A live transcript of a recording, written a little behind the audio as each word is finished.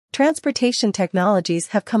Transportation technologies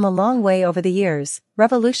have come a long way over the years,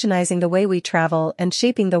 revolutionizing the way we travel and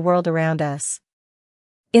shaping the world around us.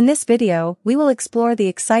 In this video, we will explore the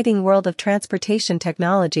exciting world of transportation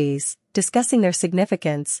technologies, discussing their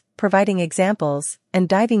significance, providing examples, and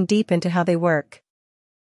diving deep into how they work.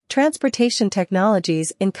 Transportation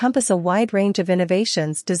technologies encompass a wide range of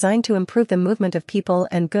innovations designed to improve the movement of people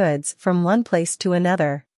and goods from one place to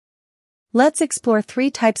another. Let's explore three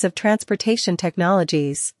types of transportation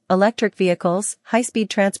technologies: electric vehicles, high-speed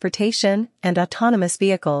transportation, and autonomous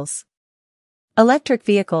vehicles. Electric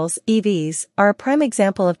vehicles, EVs, are a prime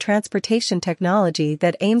example of transportation technology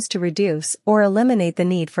that aims to reduce or eliminate the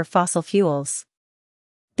need for fossil fuels.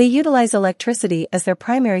 They utilize electricity as their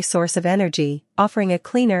primary source of energy, offering a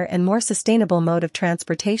cleaner and more sustainable mode of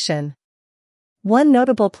transportation. One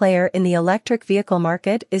notable player in the electric vehicle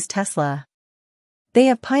market is Tesla. They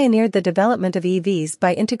have pioneered the development of EVs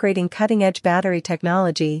by integrating cutting-edge battery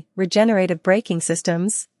technology, regenerative braking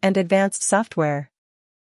systems, and advanced software.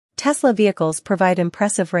 Tesla vehicles provide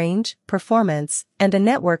impressive range, performance, and a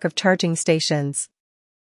network of charging stations.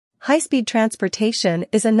 High-speed transportation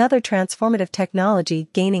is another transformative technology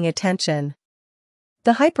gaining attention.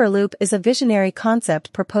 The hyperloop is a visionary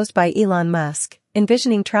concept proposed by Elon Musk,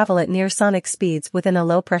 envisioning travel at near-sonic speeds within a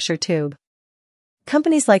low-pressure tube.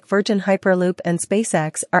 Companies like Virgin Hyperloop and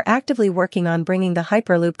SpaceX are actively working on bringing the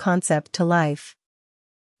hyperloop concept to life.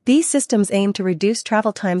 These systems aim to reduce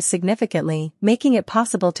travel times significantly, making it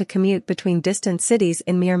possible to commute between distant cities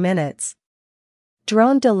in mere minutes.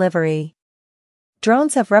 Drone delivery.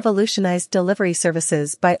 Drones have revolutionized delivery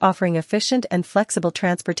services by offering efficient and flexible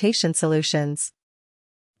transportation solutions.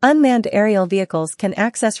 Unmanned aerial vehicles can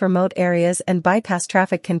access remote areas and bypass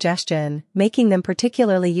traffic congestion, making them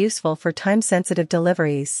particularly useful for time-sensitive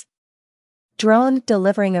deliveries. Drone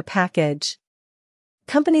delivering a package.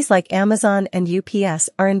 Companies like Amazon and UPS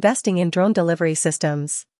are investing in drone delivery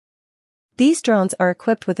systems. These drones are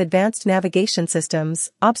equipped with advanced navigation systems,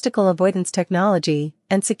 obstacle avoidance technology,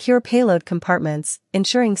 and secure payload compartments,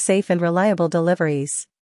 ensuring safe and reliable deliveries.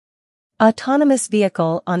 Autonomous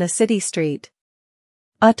vehicle on a city street.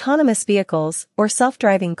 Autonomous vehicles, or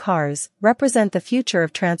self-driving cars, represent the future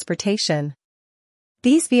of transportation.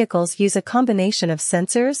 These vehicles use a combination of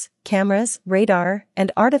sensors, cameras, radar,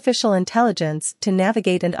 and artificial intelligence to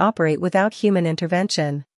navigate and operate without human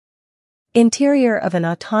intervention. Interior of an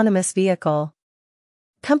autonomous vehicle.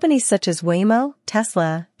 Companies such as Waymo,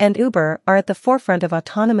 Tesla, and Uber are at the forefront of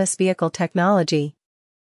autonomous vehicle technology.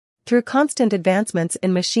 Through constant advancements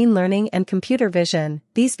in machine learning and computer vision,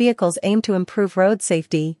 these vehicles aim to improve road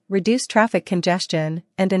safety, reduce traffic congestion,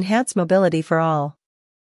 and enhance mobility for all.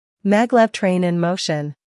 Maglev train in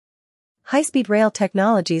motion. High-speed rail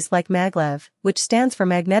technologies like maglev, which stands for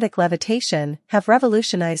magnetic levitation, have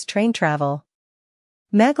revolutionized train travel.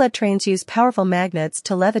 Maglev trains use powerful magnets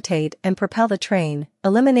to levitate and propel the train,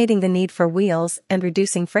 eliminating the need for wheels and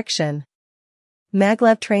reducing friction.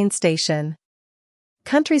 Maglev train station.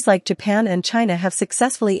 Countries like Japan and China have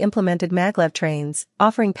successfully implemented maglev trains,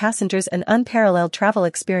 offering passengers an unparalleled travel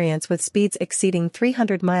experience with speeds exceeding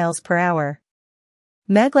 300 miles per hour.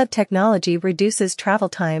 Maglev technology reduces travel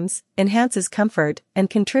times, enhances comfort, and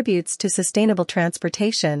contributes to sustainable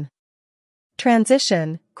transportation.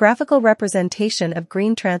 Transition, graphical representation of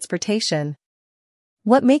green transportation.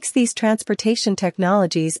 What makes these transportation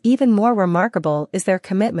technologies even more remarkable is their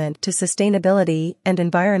commitment to sustainability and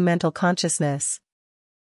environmental consciousness.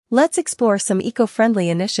 Let's explore some eco-friendly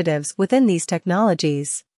initiatives within these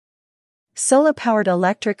technologies. Solar-powered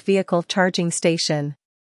electric vehicle charging station.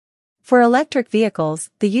 For electric vehicles,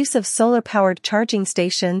 the use of solar-powered charging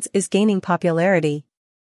stations is gaining popularity.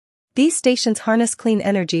 These stations harness clean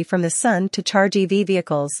energy from the sun to charge EV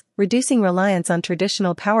vehicles, reducing reliance on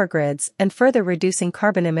traditional power grids and further reducing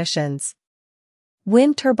carbon emissions.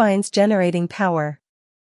 Wind turbines generating power.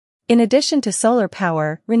 In addition to solar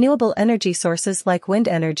power, renewable energy sources like wind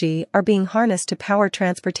energy are being harnessed to power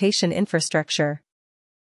transportation infrastructure.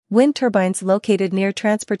 Wind turbines located near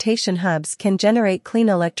transportation hubs can generate clean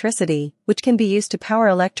electricity, which can be used to power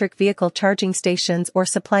electric vehicle charging stations or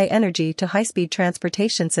supply energy to high-speed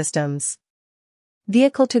transportation systems.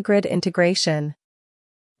 Vehicle-to-grid integration.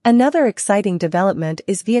 Another exciting development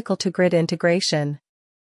is vehicle-to-grid integration.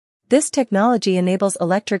 This technology enables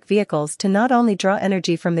electric vehicles to not only draw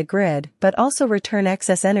energy from the grid but also return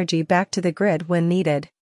excess energy back to the grid when needed.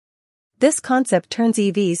 This concept turns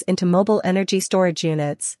EVs into mobile energy storage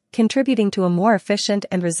units, contributing to a more efficient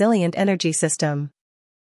and resilient energy system.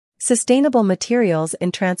 Sustainable materials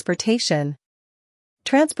in transportation.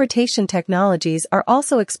 Transportation technologies are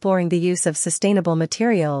also exploring the use of sustainable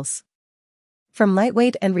materials. From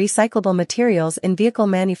lightweight and recyclable materials in vehicle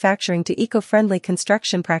manufacturing to eco-friendly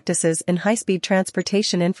construction practices in high-speed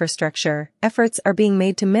transportation infrastructure, efforts are being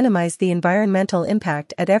made to minimize the environmental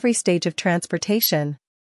impact at every stage of transportation.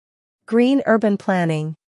 Green urban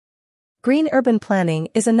planning. Green urban planning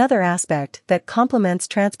is another aspect that complements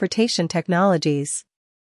transportation technologies.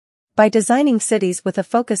 By designing cities with a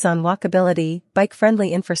focus on walkability,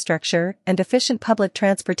 bike-friendly infrastructure, and efficient public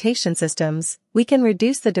transportation systems, we can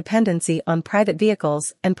reduce the dependency on private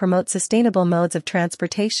vehicles and promote sustainable modes of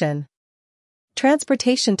transportation.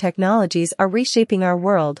 Transportation technologies are reshaping our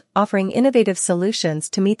world, offering innovative solutions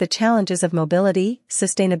to meet the challenges of mobility,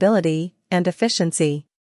 sustainability, and efficiency.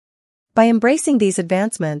 By embracing these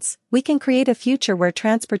advancements, we can create a future where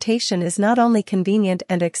transportation is not only convenient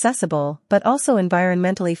and accessible but also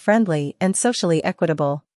environmentally friendly and socially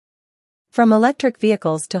equitable. From electric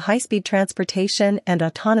vehicles to high-speed transportation and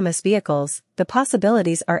autonomous vehicles, the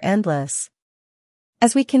possibilities are endless.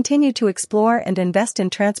 As we continue to explore and invest in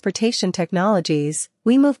transportation technologies,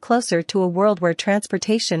 we move closer to a world where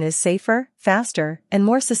transportation is safer, faster, and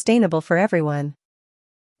more sustainable for everyone.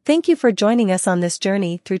 Thank you for joining us on this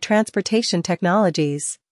journey through transportation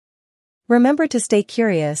technologies. Remember to stay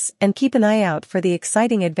curious and keep an eye out for the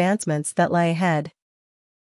exciting advancements that lie ahead.